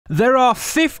There are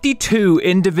 52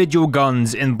 individual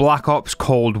guns in Black Ops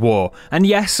Cold War, and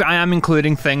yes, I am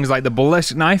including things like the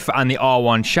ballistic knife and the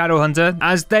R1 Shadowhunter,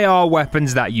 as they are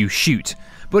weapons that you shoot.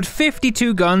 But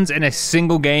 52 guns in a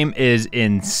single game is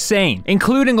insane.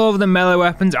 Including all of the melee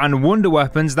weapons and wonder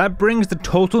weapons, that brings the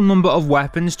total number of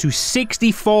weapons to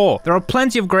 64. There are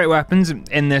plenty of great weapons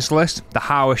in this list. The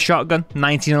Howard Shotgun,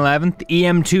 1911, the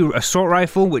EM2 Assault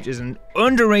Rifle, which is an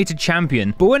underrated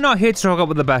champion, but we're not here to talk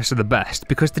about the best of the best,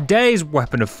 because today's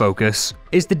weapon of focus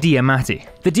is the Diamatti.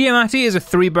 The Diamatti is a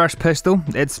 3-burst pistol.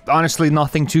 It's honestly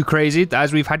nothing too crazy,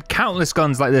 as we've had countless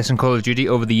guns like this in Call of Duty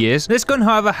over the years. This gun,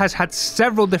 however, has had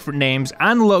several different names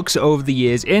and looks over the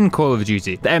years in Call of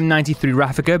Duty. The M93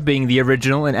 Raffica being the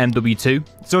original in MW2.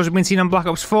 It's also been seen on Black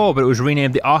Ops 4, but it was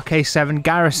renamed the RK7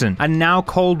 Garrison, and now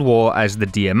Cold War as the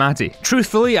Diamatti.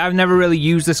 Truthfully, I've never really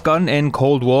used this gun in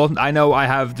Cold War. I know I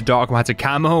have the Dark Matter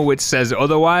camo, which says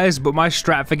otherwise, but my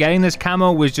strat for getting this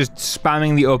camo was just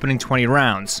spamming the opening 20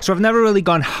 rounds. So I've never really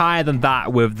gone higher than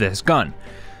that with this gun.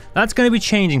 That's going to be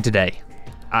changing today.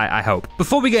 I hope.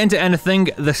 Before we get into anything,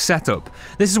 the setup.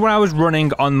 This is what I was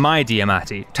running on my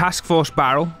Diamatti. Task Force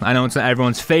barrel. I know it's not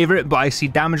everyone's favorite, but I see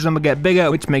damage number get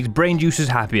bigger, which makes brain juices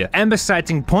happier. Ember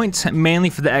sighting points, mainly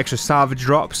for the extra salvage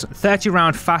drops. 30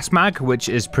 round fast mag, which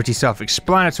is pretty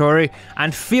self-explanatory,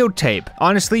 and field tape.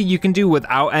 Honestly, you can do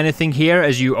without anything here,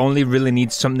 as you only really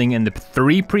need something in the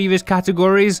 3 previous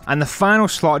categories, and the final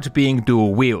slot being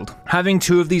dual wield. Having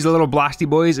 2 of these little blasty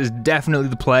boys is definitely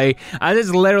the play, as it's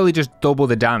literally just double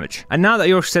the damage. And now that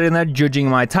you're sitting there judging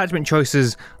my attachment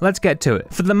choices, let's get to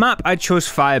it. For the map, I chose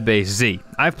Firebase Z.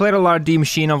 I've played a lot of D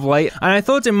Machine of late, and I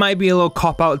thought it might be a little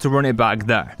cop-out to run it back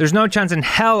there. There's no chance in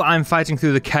hell I'm fighting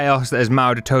through the chaos that is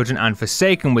Mao Detergent and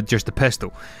Forsaken with just a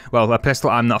pistol. Well, a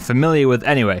pistol I'm not familiar with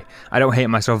anyway. I don't hate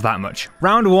myself that much.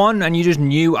 Round 1, and you just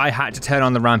knew I had to turn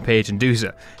on the Rampage and do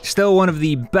so. Still one of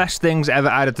the best things ever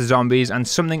added to Zombies, and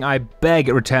something I beg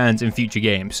it returns in future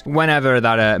games, whenever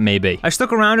that may be. I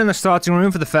stuck around in the starting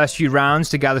room for the first few rounds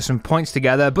to gather some points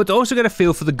together, but to also get a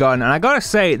feel for the gun, and I gotta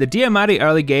say, the Diamatti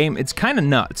early game, it's kinda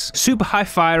nuts. Super high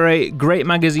fire rate, great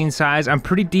magazine size, and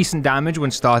pretty decent damage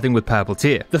when starting with purple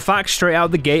tier. The fact straight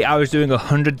out the gate I was doing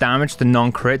 100 damage to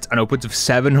non-crit and upwards of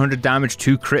 700 damage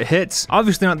to crit hits,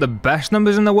 obviously not the best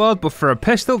numbers in the world, but for a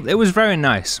pistol, it was very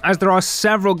nice, as there are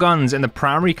several guns in the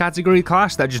primary category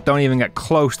class that just don't even get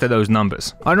close to those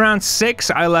numbers. On round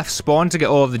 6, I left spawn to get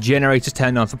all of the generators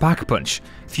turned on for Pack-a-Punch.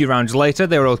 A few rounds later,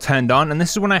 they were all turned on, and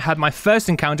this is when I had my first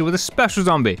encounter with a special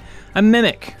zombie, a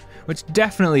Mimic, which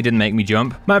definitely didn't make me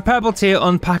jump. My purple tier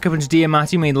on Pack-a-Punch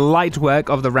Diamatti made light work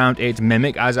of the round 8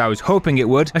 Mimic, as I was hoping it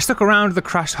would. I stuck around the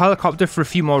crashed helicopter for a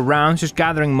few more rounds, just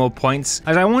gathering more points,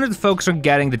 as I wanted to focus on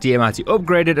getting the Diamatti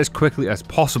upgraded as quickly as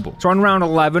possible. So on round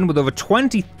 11, with over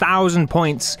 20,000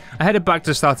 points, I headed back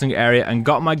to the starting area and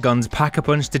got my guns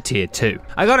Pack-a-Punch to tier 2.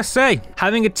 I gotta say,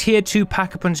 having a tier 2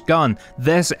 Pack-a-Punch gun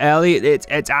this early,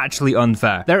 it's actually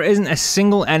unfair. There isn't a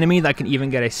single enemy that can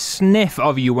even get a sniff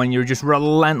of you when you're just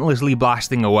relentlessly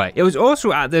blasting away. It was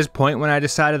also at this point when I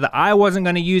decided that I wasn't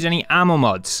going to use any ammo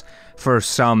mods for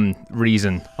some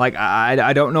reason. Like,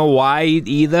 I don't know why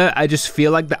either. I just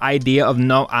feel like the idea of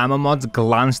no ammo mods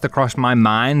glanced across my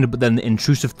mind, but then the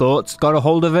intrusive thoughts got a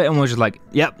hold of it and was just like,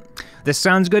 yep, this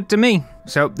sounds good to me.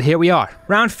 So here we are.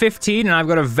 Round 15, and I've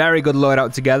got a very good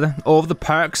loadout together. All of the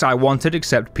perks I wanted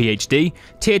except PhD,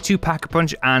 tier 2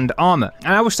 Pack-a-Punch, and armor.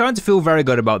 And I was starting to feel very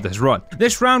good about this run.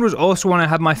 This round was also when I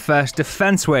had my first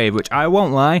defense wave, which I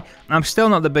won't lie, I'm still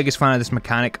not the biggest fan of this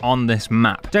mechanic on this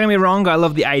map. Don't get me wrong, I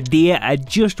love the idea, I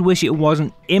just wish it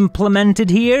wasn't implemented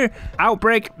here.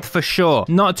 Outbreak, for sure.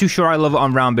 Not too sure I love it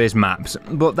on round-based maps,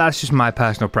 but that's just my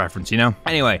personal preference, you know?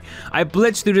 Anyway, I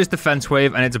blitzed through this defense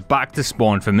wave, and it's back to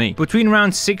spawn for me. Between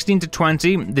rounds 16 to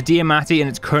 20, the Diamatti in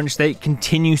its current state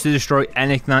continues to destroy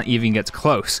anything that even gets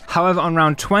close. However, on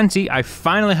round 20, I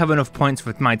finally have enough points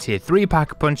with my tier 3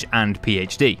 Pack-a-Punch and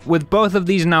PhD. With both of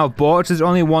these now bought, there's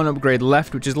only one upgrade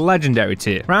left, which is legendary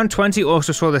tier. Round 20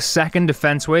 also saw the second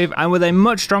defense wave, and with a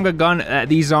much stronger gun,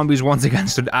 these zombies once again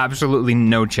stood absolutely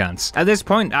no chance. At this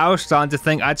point, I was starting to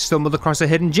think I'd stumbled across a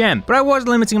hidden gem, but I was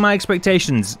limiting my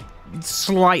expectations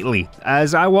slightly,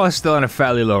 as I was still in a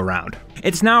fairly low round.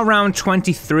 It's now round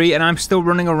 23 and I'm still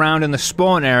running around in the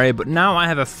spawn area, but now I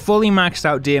have a fully maxed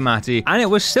out Diamatti and it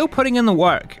was still putting in the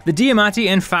work. The Diamatti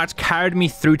in fact carried me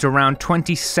through to round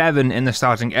 27 in the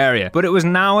starting area, but it was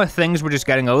now where things were just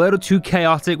getting a little too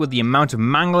chaotic with the amount of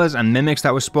manglers and mimics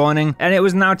that were spawning, and it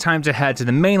was now time to head to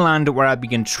the mainland where I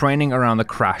began training around the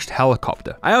crashed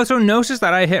helicopter. I also noticed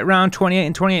that I hit round 28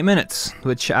 in 28 minutes,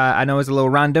 which I know is a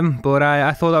little random, but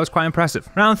I thought that was quite impressive.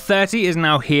 Round 30 is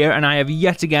now here and I have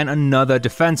yet again another another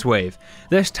defense wave.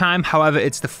 This time, however,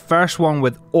 it's the first one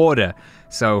with order,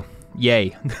 so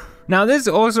yay. Now this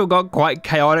also got quite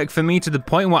chaotic for me to the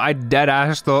point where I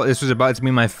deadass thought this was about to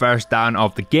be my first down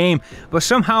of the game, but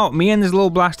somehow me and this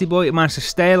little blasty boy managed to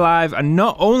stay alive, and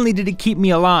not only did it keep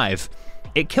me alive,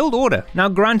 it killed order. Now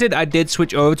granted, I did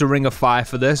switch over to Ring of Fire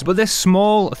for this, but this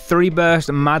small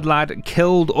 3-burst mad lad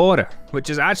killed order, which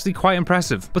is actually quite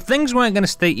impressive. But things weren't going to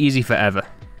stay easy forever.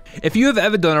 If you have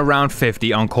ever done a round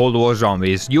 50 on Cold War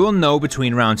Zombies, you will know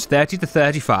between rounds 30 to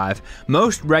 35,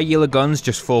 most regular guns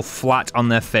just fall flat on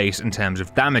their face in terms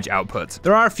of damage output.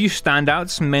 There are a few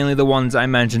standouts, mainly the ones I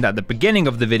mentioned at the beginning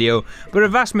of the video, but a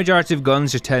vast majority of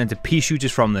guns just turn into pea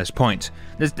shooters from this point.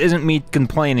 This isn't me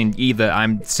complaining either,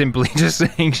 I'm simply just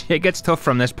saying shit gets tough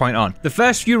from this point on. The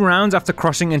first few rounds after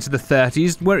crossing into the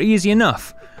 30s were easy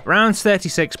enough. Rounds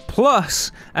 36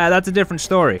 plus, that's a different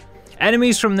story.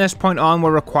 Enemies from this point on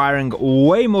were requiring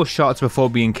way more shots before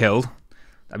being killed.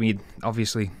 I mean,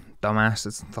 obviously, dumbass,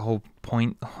 that's the whole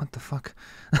point. What the fuck?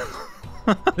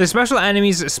 The special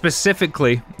enemies,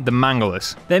 specifically the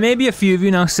Manglers. There may be a few of you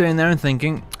now sitting there and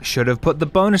thinking, should have put the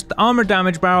bonus armor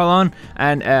damage barrel on,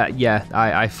 and yeah,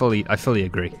 I fully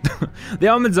agree. The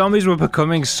armored zombies were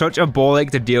becoming such a ball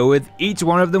ache to deal with. Each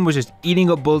one of them was just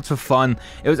eating up bullets for fun.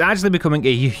 It was actually becoming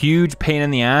a huge pain in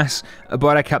the ass,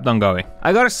 but I kept on going.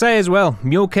 I gotta say as well,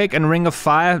 Mule Kick and Ring of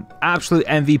Fire, absolute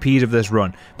MVPs of this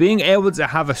run. Being able to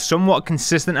have a somewhat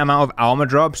consistent amount of armor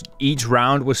drops each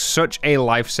round was such a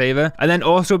lifesaver, and then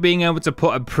also being able to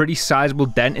put a pretty sizable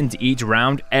dent into each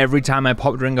round every time I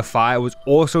popped Ring of Fire was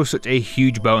also such a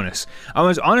huge bonus, and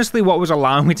was honestly what was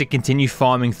allowing me to continue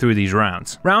farming through these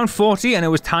rounds. Round 40, and it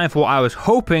was time for what I was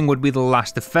hoping would be the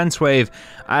last defense wave,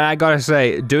 and I gotta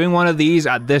say, doing one of these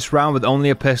at this round with only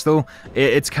a pistol,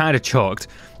 it's kind of chalked.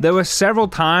 There were several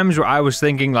times where I was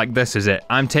thinking like, this is it,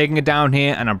 I'm taking it down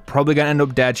here and I'm probably gonna end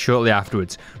up dead shortly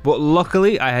afterwards, but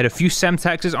luckily I had a few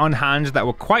Semtexes on hand that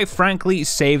were quite frankly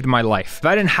saved my life. If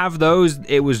I didn't have those,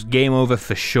 it was game over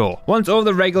for sure. Once all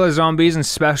the regular zombies and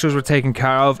specials were taken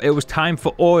care of, it was time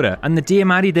for order, and the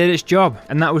Diamatti did its job,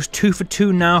 and that was 2 for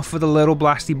 2 now for the little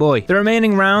blasty boy. The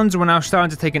remaining rounds were now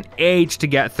starting to take an age to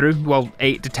get through, well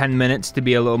 8 to 10 minutes to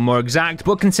be a little more exact,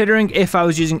 but considering if I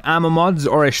was using ammo mods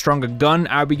or a stronger gun,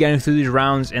 I'd be getting through these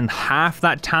rounds in half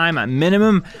that time at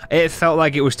minimum. It felt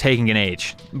like it was taking an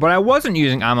age. But I wasn't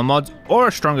using ammo mods or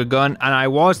a stronger gun, and I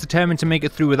was determined to make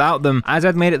it through without them, as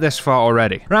I'd made it this far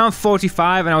already. Round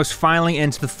 45, and I was finally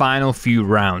into the final few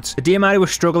rounds. The Diamatti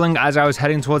was struggling as I was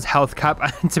heading towards health cap,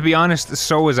 and to be honest,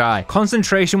 so was I.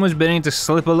 Concentration was beginning to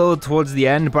slip a little towards the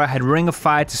end, but I had Ring of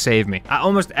Fire to save me. At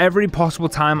almost every possible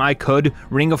time I could,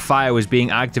 Ring of Fire was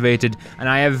being activated, and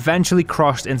I eventually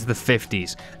crossed into the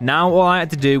 50s. Now all I had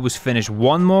to do was finish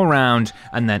one more round,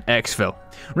 and then exfil.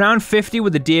 Round 50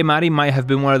 with the Diamatti might have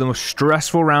been one of the most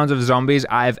stressful rounds of zombies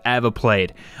I have ever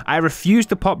played. I refused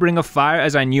to pop Ring of Fire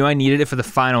as I knew I needed it for the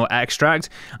final extract,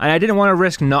 and I didn't want to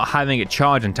risk not having it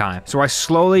charge in time, so I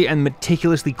slowly and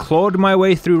meticulously clawed my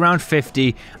way through round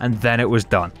 50, and then it was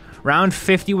done. Round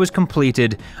 50 was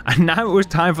completed, and now it was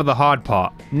time for the hard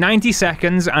part. 90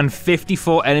 seconds and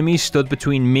 54 enemies stood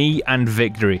between me and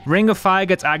victory. Ring of Fire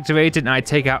gets activated and I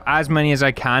take out as many as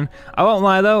I can. I won't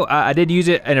lie though, I did use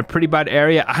it in a pretty bad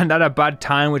area and at a bad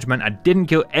time, which meant I didn't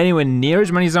kill anywhere near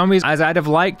as many zombies as I'd have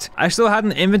liked. I still had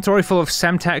an inventory full of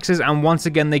Semtexes, and once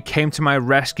again they came to my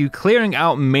rescue, clearing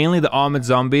out mainly the armored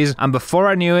zombies, and before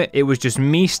I knew it, it was just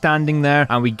me standing there,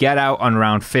 and we get out on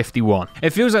round 51. It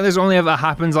feels like this only ever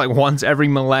happens like once every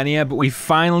millennia, but we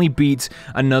finally beat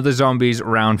another Zombies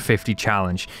round 50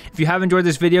 challenge. If you have enjoyed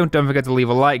this video, don't forget to leave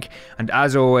a like, and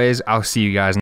as always, I'll see you guys